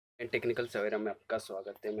Technical सवेरा में आपका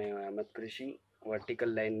स्वागत है। मैं अहमद कृषि।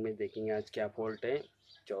 वर्टिकल लाइन में देखेंगे आज क्या फॉल्ट है।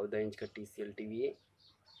 14 इंच का TCL टीवी है।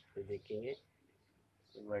 तो देखेंगे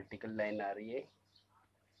वर्टिकल लाइन आ रही है।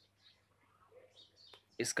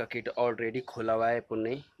 इसका किट ऑलरेडी खुला हुआ है,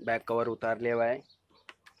 पुणे बैक कवर उतार लिया हुआ है।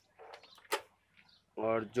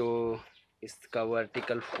 और जो इसका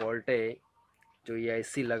वर्टिकल फॉल्ट है, जो ये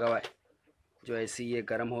AC लगा हुआ है, जो AC ये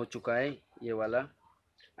गर्म हो चुका है, ये वाला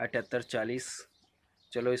 7840।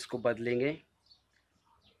 चलो इसको बदलेंगे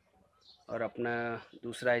और अपना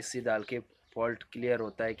दूसरा AC डाल के फॉल्ट क्लियर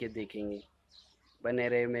होता है कि देखेंगे। बने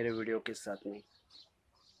रहे मेरे वीडियो के साथ में।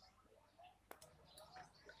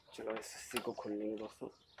 चलो इसी को खोल लेंगे दोस्तों।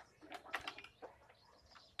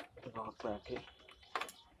 लॉक पे आके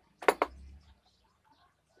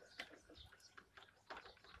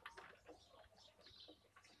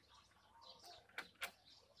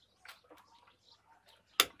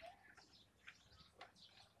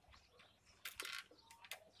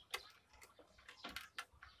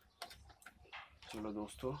चलो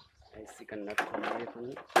दोस्तों AC का नट खोल लिया अपन।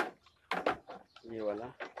 ये वाला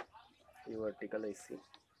ये वर्टिकल AC।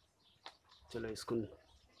 चलो इसको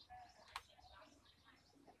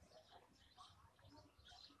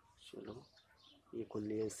चलो ये खोल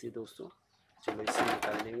लिया AC दोस्तों। चलो इसे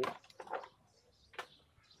निकाल लेंगे।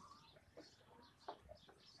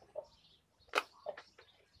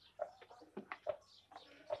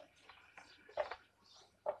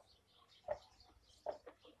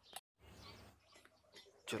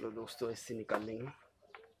 चलो दोस्तों ऐसे निकाल लेंगे।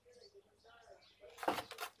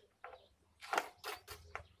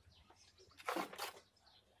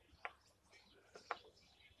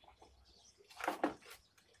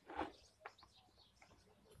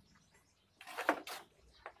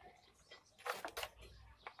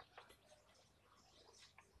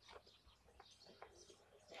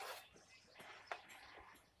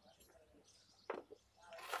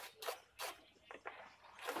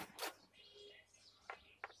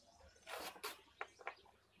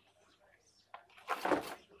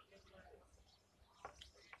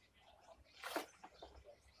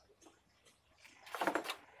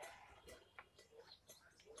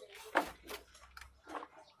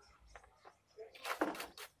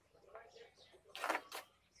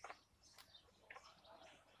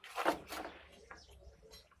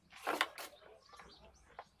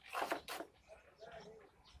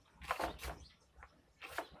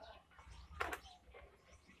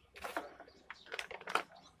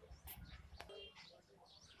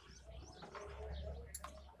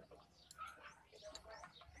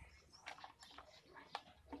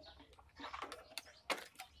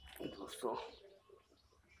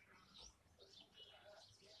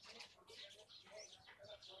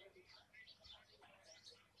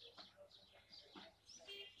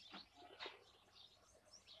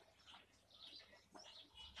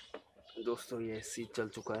 दोस्तों ये AC चल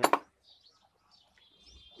चुका है।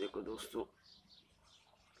 देखो दोस्तों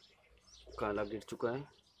काला गिर चुका है।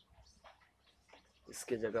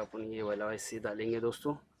 इसके जगह अपन ये वाला AC डालेंगे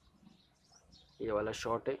दोस्तों। ये वाला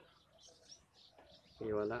शॉर्ट है,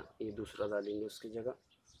 ये वाला ये दूसरा डालेंगे उसकी जगह।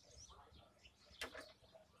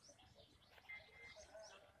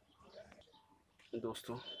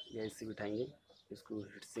 दोस्तों ये ऐसे बिठाएंगे, इसको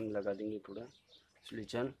हिटसिंग लगा देंगे थोड़ा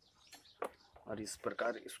स्लिचन, और इस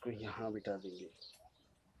प्रकार इसको यहाँ बिठा देंगे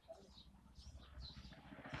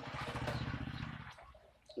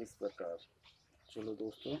इस प्रकार। चलो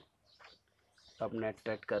दोस्तों अब नेट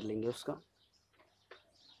टाइट कर लेंगे उसका।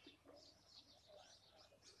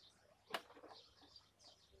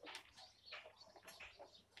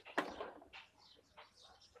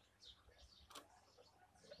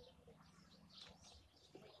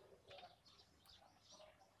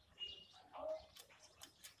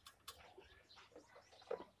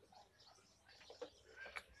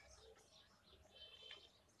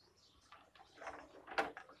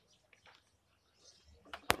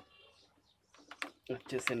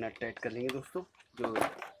 अच्छे से नट टाइट कर लेंगे दोस्तों। जो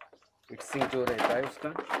फिटसिंग जो रहता है उसका,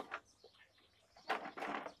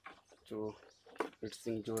 जो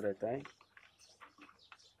फिटसिंग जो रहता है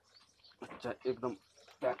अच्छा एकदम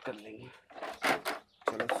पैक कर लेंगे।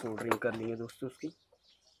 चलो सोल्डरिंग कर लेंगे दोस्तों उसकी।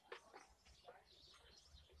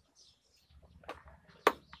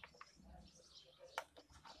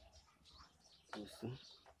 दोस्तों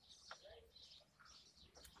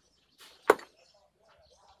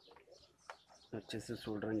अच्छे से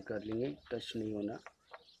सोल्डरिंग कर लेंगे, टच नहीं होना।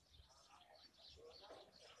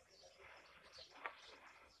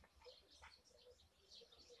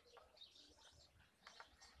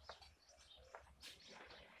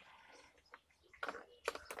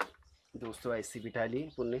 दोस्तों ऐसे बिठा लिए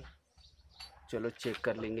पुणे। चलो चेक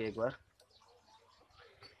कर लेंगे एक बार,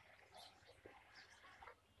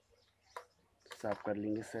 साफ कर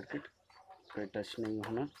लेंगे सर्किट, कोई टच नहीं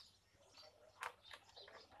होना।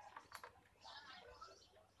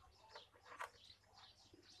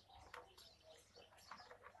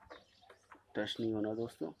 टच नहीं होना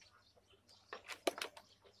दोस्तों,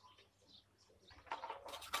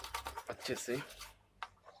 अच्छे से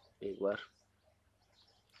एक बार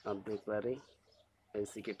आप देख पा रहे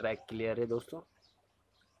एसी की ट्रैक क्लियर है दोस्तों।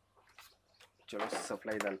 चलो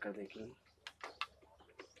सप्लाई डालकर देखेंगे।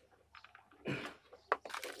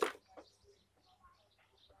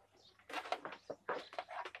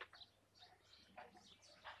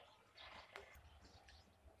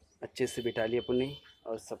 अच्छे से बिठा लिया अपन ने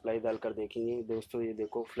और सप्लाई डालकर देखेंगे दोस्तों। ये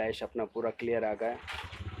देखो फ्लैश अपना पूरा क्लियर आ गया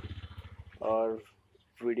और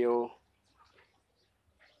वीडियो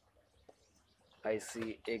आईसी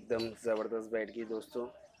एकदम ज़बरदस्त बैठ गई दोस्तों।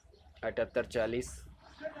 7840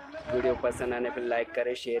 वीडियो पसंद आने पर लाइक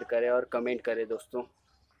करें, शेयर करें और कमेंट करें दोस्तों।